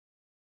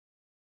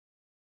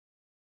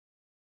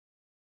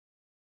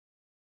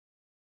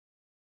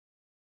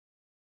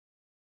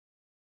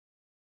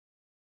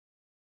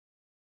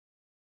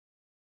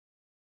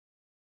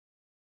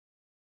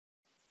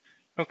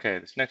Okay,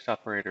 this next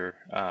operator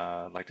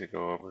I'd like to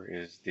go over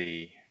is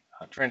the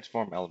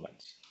transform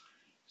elements.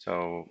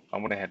 So I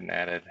went ahead and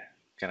added,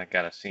 kind of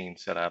got a scene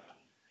set up.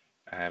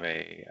 I have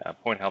a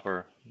point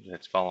helper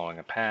that's following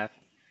a path,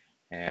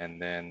 and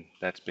then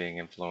that's being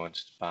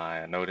influenced by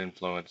a node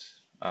influence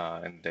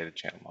in the data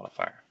channel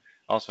modifier.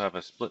 I also have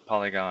a split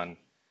polygon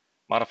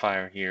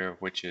modifier here,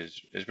 which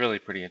is really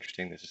pretty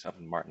interesting. This is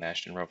something Martin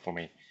Ashton wrote for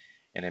me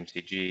in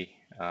MCG,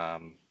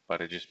 but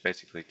it just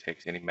basically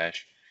takes any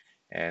mesh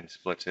and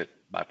splits it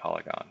by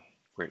polygon.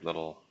 Great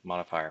little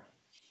modifier.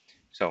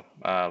 So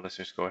let's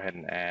just go ahead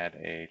and add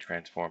a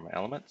transform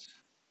elements.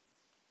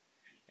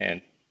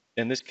 And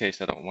in this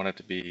case, I don't want it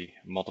to be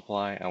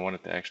multiply. I want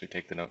it to actually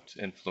take the node's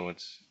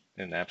influence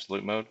in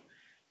absolute mode.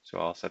 So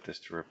I'll set this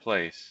to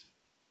replace,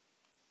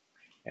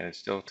 and it's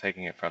still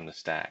taking it from the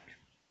stack.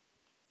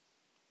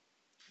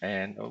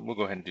 And we'll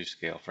go ahead and do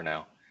scale for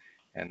now.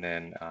 And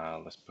then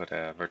let's put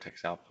a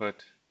vertex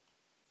output,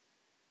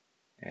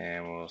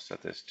 and we'll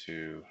set this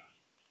to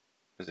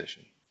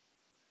position.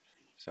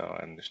 So,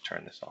 and just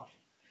turn this off.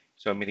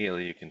 So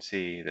immediately you can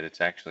see that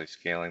it's actually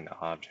scaling the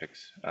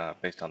objects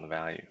based on the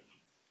value.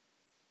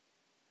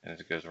 And as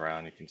it goes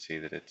around, you can see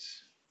that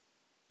it's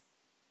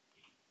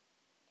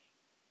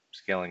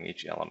scaling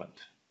each element.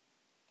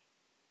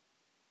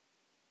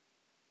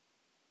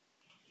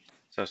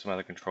 So some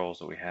other controls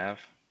that we have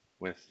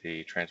with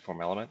the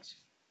transform elements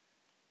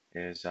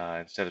is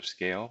instead of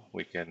scale,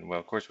 we can, well,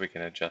 of course we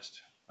can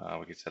adjust.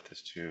 We can set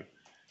this to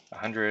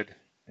 100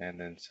 and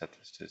then set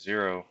this to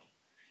 0,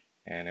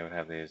 and it would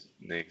have the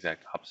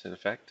exact opposite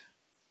effect.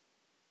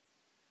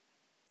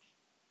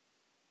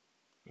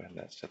 Go ahead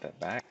and set that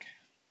back.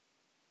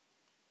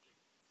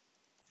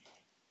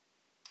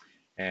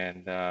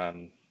 And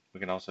we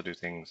can also do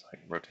things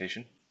like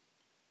rotation.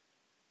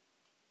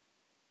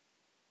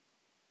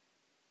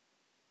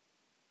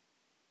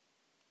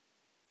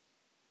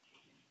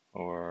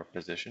 Or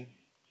position.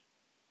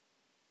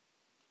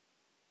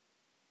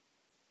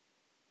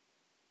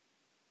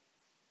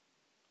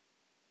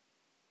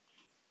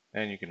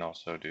 And you can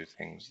also do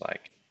things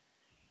like,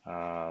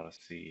 let's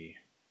see,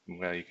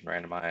 well, you can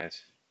randomize.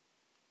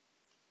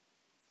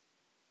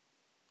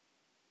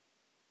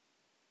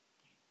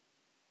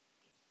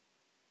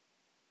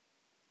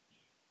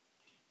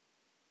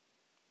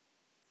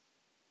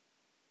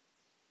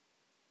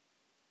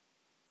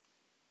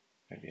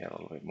 Maybe add a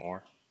little bit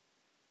more.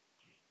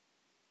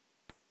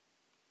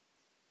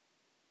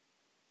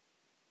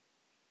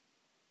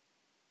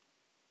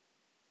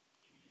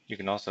 You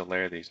can also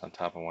layer these on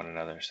top of one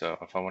another. So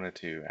if I wanted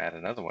to add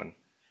another one,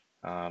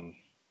 you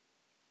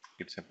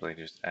could simply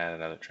just add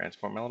another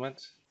transform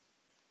element,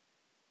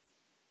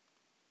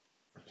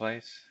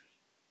 replace,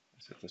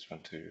 set this one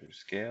to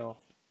scale,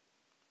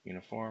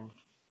 uniform,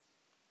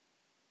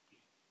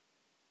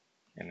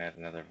 and add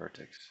another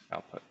vertex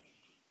output.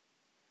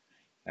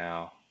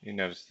 Now you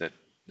notice that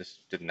this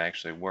didn't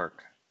actually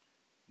work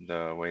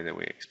the way that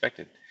we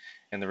expected.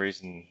 And the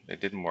reason it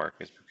didn't work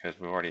is because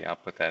we already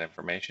output that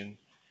information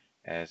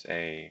as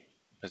a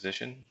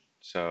position.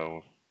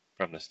 So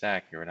from the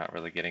stack, you're not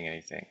really getting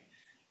anything.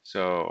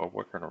 So a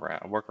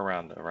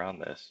workaround around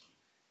this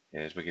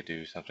is we could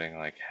do something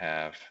like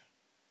have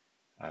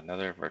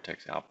another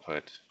vertex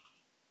output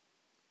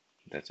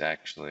that's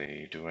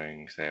actually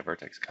doing, say, a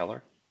vertex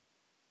color.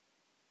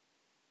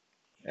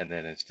 And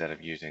then instead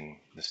of using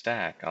the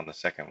stack on the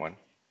second one,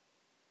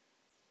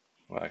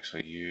 we'll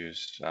actually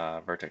use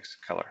vertex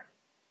color.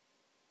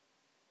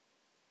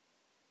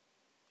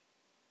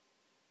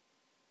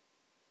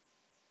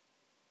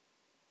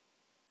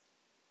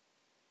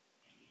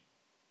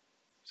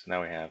 So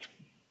now we have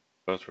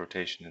both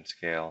rotation and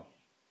scale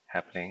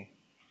happening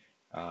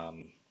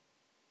on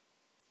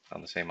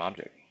the same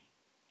object.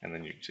 And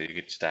then so you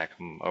could stack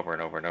them over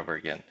and over and over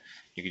again.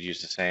 You could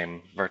use the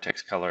same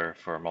vertex color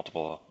for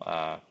multiple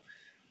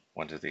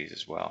ones of these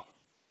as well.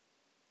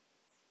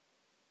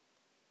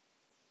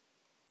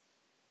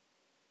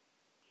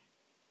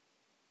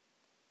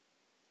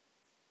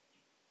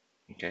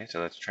 Okay, so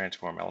let's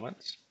transform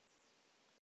elements.